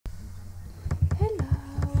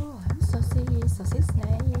me, Sossie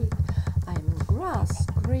Snake. I'm grass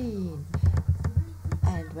green.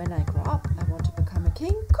 And when I grow up, I want to become a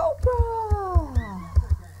king cobra.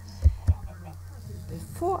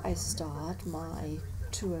 Before I start my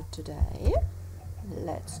tour today,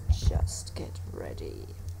 let's just get ready.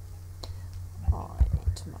 I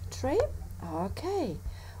need my tray. Okay.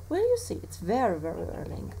 Well, you see, it's very, very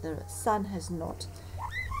early. The sun has not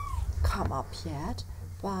come up yet,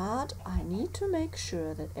 but I need to make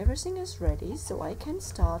sure that everything is ready so I can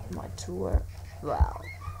start my tour well.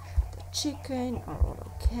 The chicken are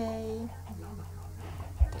all okay.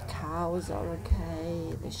 The cows are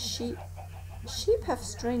okay. The sheep have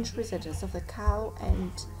strange visitors of the cow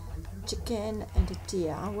and chicken and the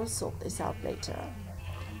deer. I will sort this out later.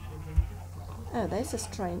 Oh, there's a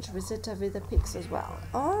strange visitor with the pigs as well.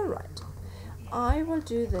 Alright, I will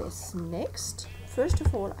do this next. First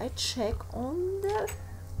of all, I check on the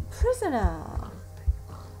prisoner.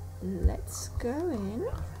 Let's go in.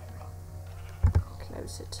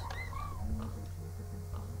 Close it.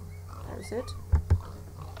 Close it.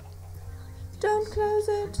 Don't close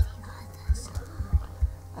it.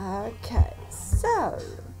 Okay, so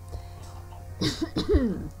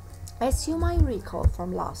as you might recall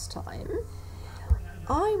from last time,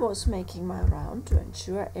 I was making my round to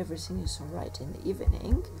ensure everything is alright in the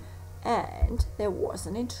evening, and there was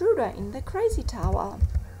an intruder in the crazy tower.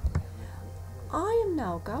 I am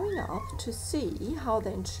now going up to see how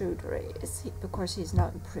the intruder is, because he's now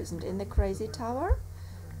imprisoned in the crazy tower.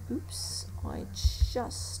 Oops, I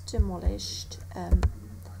just demolished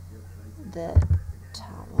the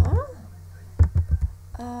tower.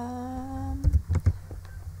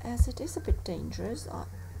 As it is a bit dangerous, I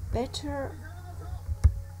better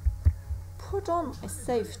put on my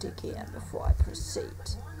safety gear before I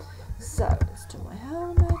proceed. So let's do my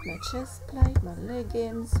helmet, my chest plate, my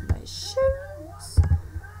leggings, my shoes.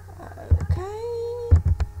 Okay.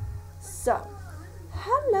 So,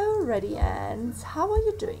 hello ReddyAnts, how are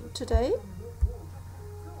you doing today?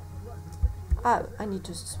 Oh, I need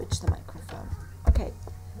to switch the microphone. Okay,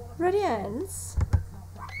 ReddyAnts,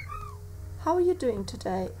 how are you doing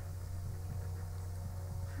today?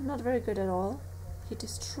 Not very good at all. He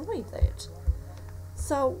destroyed it.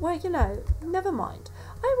 So, well, you know, never mind.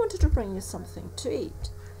 I wanted to bring you something to eat.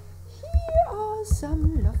 Here are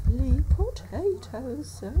some lovely potatoes.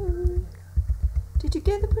 So, did you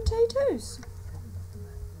get the potatoes?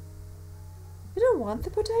 You don't want the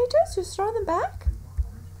potatoes? You throw them back?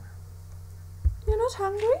 You're not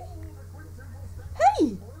hungry?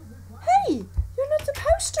 Hey! Hey! You're not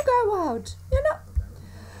supposed to go out! You're not...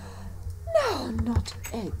 No, not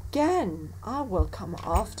again. I will come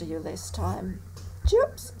after you this time.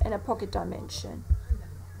 Joops, in a pocket dimension.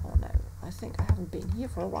 Oh no, I think I haven't been here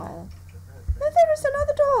for a while. And there is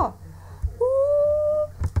another door. Ooh.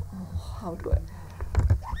 Oh, how do I...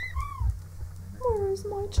 Where is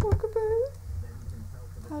my chocobo?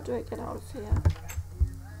 How do I get out of here?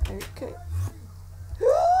 Okay.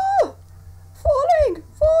 Falling!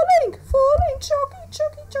 Falling! Falling!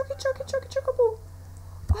 Chocobo!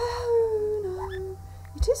 Oh no.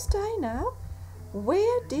 It is day now.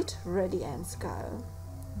 Where did ReddyAnts go?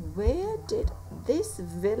 Where did this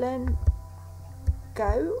villain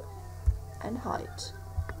go and hide?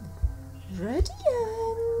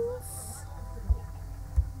 ReddyAnts!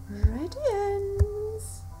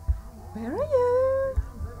 ReddyAnts! Where are you?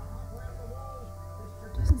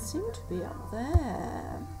 Doesn't seem to be up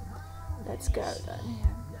there. Let's go then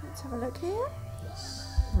here. Let's have a look here.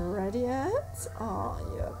 ReddyAnts, are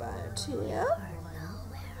you about here?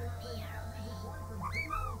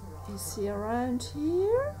 Is he around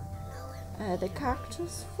here? The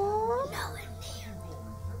cactus farm?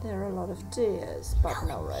 There are a lot of deers, but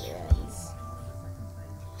no ReddyAnts.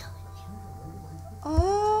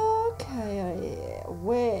 Okay,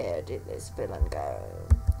 where did this villain go?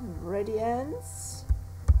 ReddyAnts?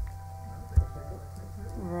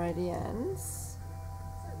 ReddyAnts?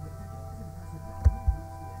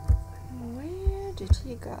 Where did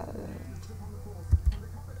he go?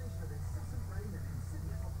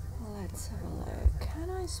 Let's have a look. Can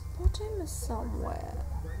I spot him somewhere?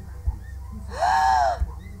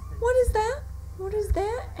 What is that? What is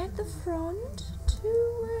there at the front?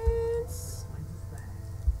 Towards...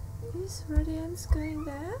 Is ReddyAnts going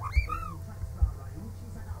there?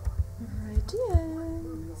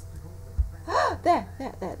 ReddyAnts. There.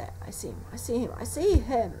 I see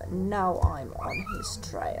him. Now I'm on his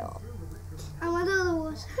trail. I'm under the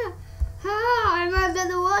water. I'm under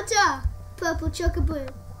the water. Purple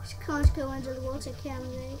chocobo. She can't go under the water, can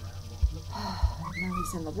they? Now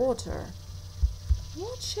he's in the water.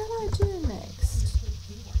 What shall I do next?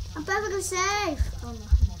 I'm perfectly safe. Oh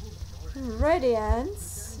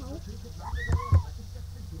ReddyAnts.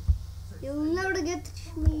 You'll never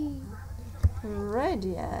catch me.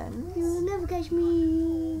 ReddyAnts. You'll never catch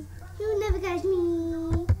me. You'll never catch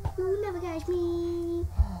me. You'll never catch me.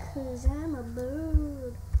 'Cause I'm a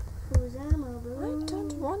bird. 'Cause I'm a bird. I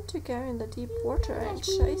don't want to go in the deep water and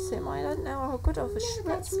chase him. I don't know how good of a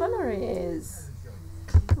swimmer he is.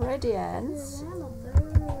 ReddyAnts. 'Cause I'm a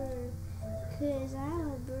bird. 'Cause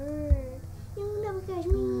I'm a bird. You'll never catch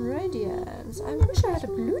me. ReddyAnts. I wish I had a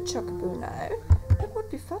blue chocobo now. That would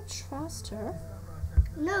be much faster.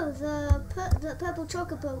 No, the purple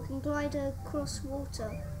chocobo can glide across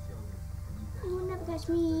water. You'll never catch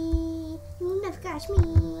me. You'll never catch me.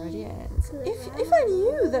 ReddyAnts. If I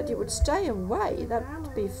knew that you would stay away, that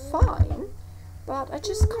would be fine. But I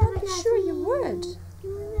just can't be sure you would.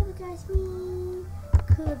 You'll never catch me.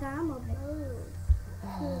 'Cause I'm a bird.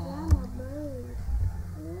 'Cause I'm a bird.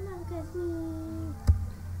 You'll never catch me.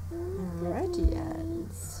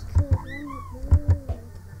 ReddyAnts. 'Cause I'm a bird.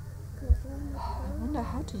 'Cause I'm a I bird. wonder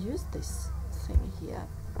how to use this thing here.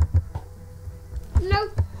 No.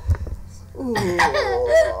 Ooh.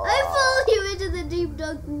 I fall you into the deep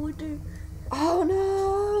dark water. Oh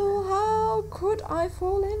no! How could I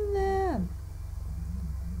fall in there?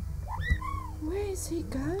 Where is he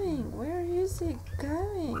going? Where is he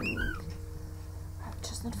going? I'm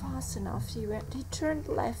just not fast enough. He turned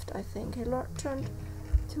left, I think. He turned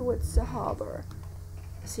towards the harbor.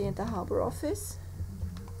 Is he in the harbor office?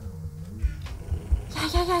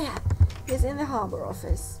 Yeah. He's in the harbor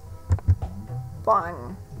office.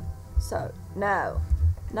 Bang. So, now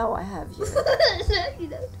I have you. No, you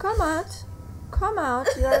don't. Come out,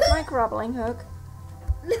 you're at my grappling hook.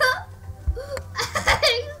 No.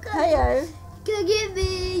 Heyo. Go get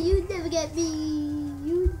me. You never get me.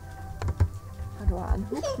 You. How do I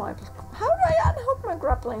unhook my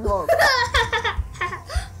grappling hook?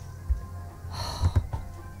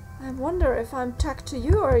 I wonder if I'm tucked to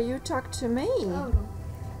you or you tucked to me. Oh no.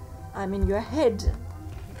 I'm in your head.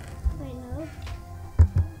 Wait, no.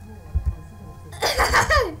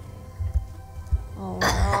 Oh no.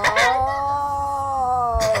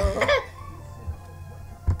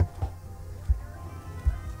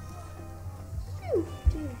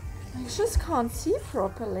 I just can't see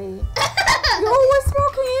properly. You're always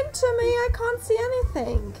walking into me. I can't see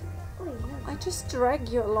anything. Wait, no. I just drag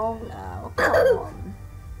you along now. Come on.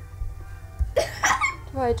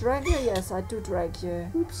 Do I drag you? Yes, I do drag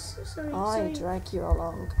you. Oops, sorry. I drag you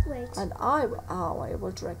along. Wait. And I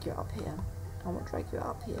will drag you up here. I will drag you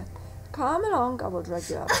up here. Come along, I will drag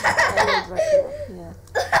you up here. I will drag you up here.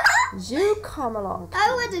 You come along.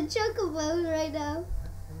 I want a chocobo right now.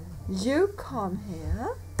 You come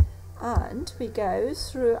here. And we go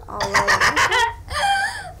through our...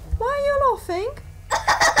 Why are you laughing?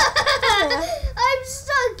 I'm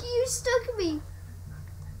stuck. You stuck me.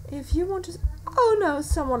 If you want to... Oh no,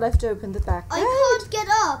 someone left open the back gate. I can't get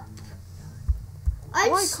up.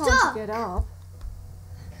 I'm Why stuck. can't you get up?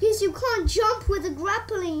 Because you can't jump with a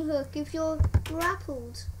grappling hook if you're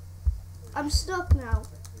grappled. I'm stuck now.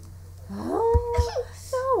 Oh,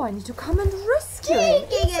 no, I need to come and rescue him.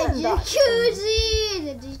 Taking a jacuzzi in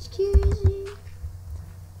a jacuzzi.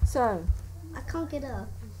 So, I can't get up.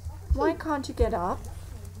 why can't you get up?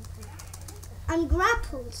 I'm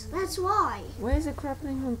grappled. That's why. Where's the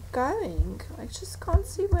grappling hook going? I just can't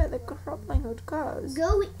see where the grappling hook goes.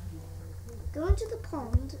 Go into the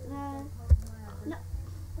pond. No.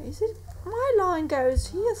 Is it? My line goes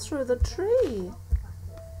here through the tree.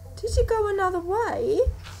 Did you go another way?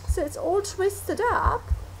 So it's all twisted up.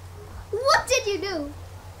 What did you do?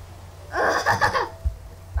 I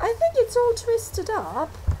think it's all twisted up.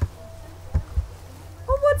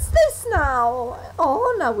 Oh, what's this now?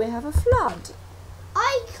 Oh, now we have a flood.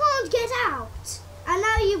 I can't get out. And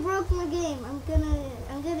now you broke my game. I'm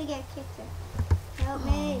gonna get kicked out. Help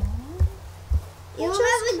me. You'll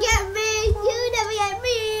never get me. You never get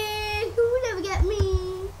me. You never get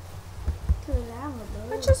me. 'Cause I'm a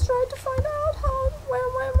bird. I just tried to find out where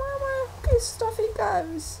his stuffy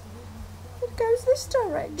goes. It goes this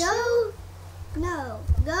direction. Go. No.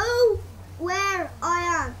 Go where I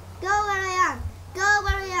am. Go where I am. Go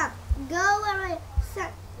where I am. Go where I am.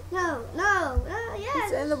 No. Yes.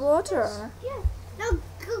 It's in the water. Yeah. No.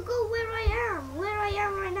 Go where I am. Where I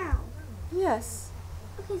am right now. Yes.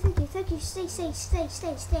 Okay, thank you. Stay.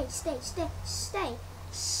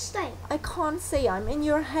 I can't see. I'm in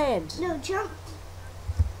your head. No, jump.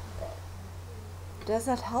 Does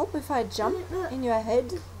that help if I jump in your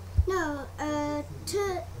head? No,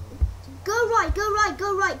 go right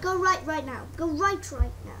right now. Go right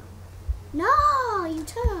now. No, you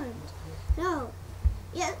turned. No.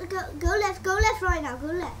 Yeah, go left right now. Go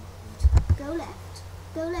left. Go left.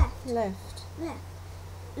 Go left. Left. Left.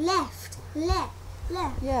 Left. Left.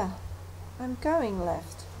 Left. Yeah, I'm going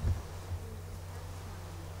left.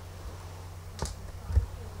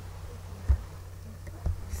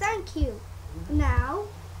 Thank you. Now.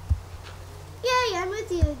 Yay, I'm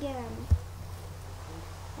with you again.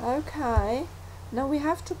 Okay. Now we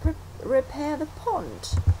have to repair the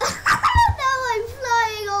pond. Now I'm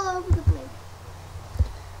flying all over the place.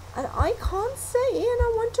 And I can't see, and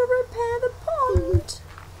I want to repair the pond.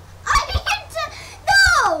 I need to.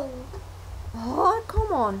 No! Oh,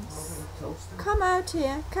 come on. Come out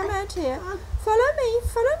here. Come out here. Follow me.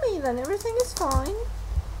 Follow me, then everything is fine.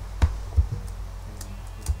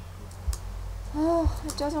 Oh,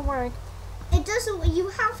 it doesn't work. It doesn't. You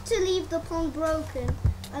have to leave the pond broken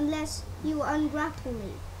unless you ungrapple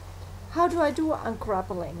me. How do I do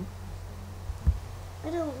ungrappling? I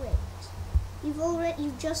don't wait.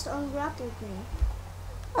 You've just ungrappled me.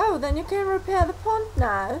 Oh, then you can repair the pond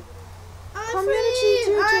now. I'm Community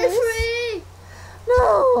free. I'm duties. free.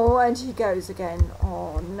 No, and he goes again.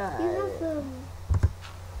 Oh You no. have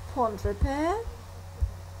Pond repair.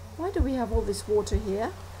 Why do we have all this water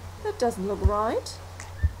here? That doesn't look right.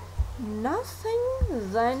 Nothing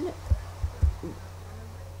then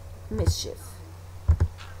mischief.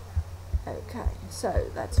 Okay, so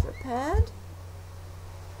that's repaired.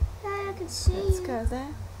 I can see Let's you. go there.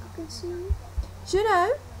 I can see you. You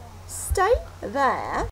know, stay there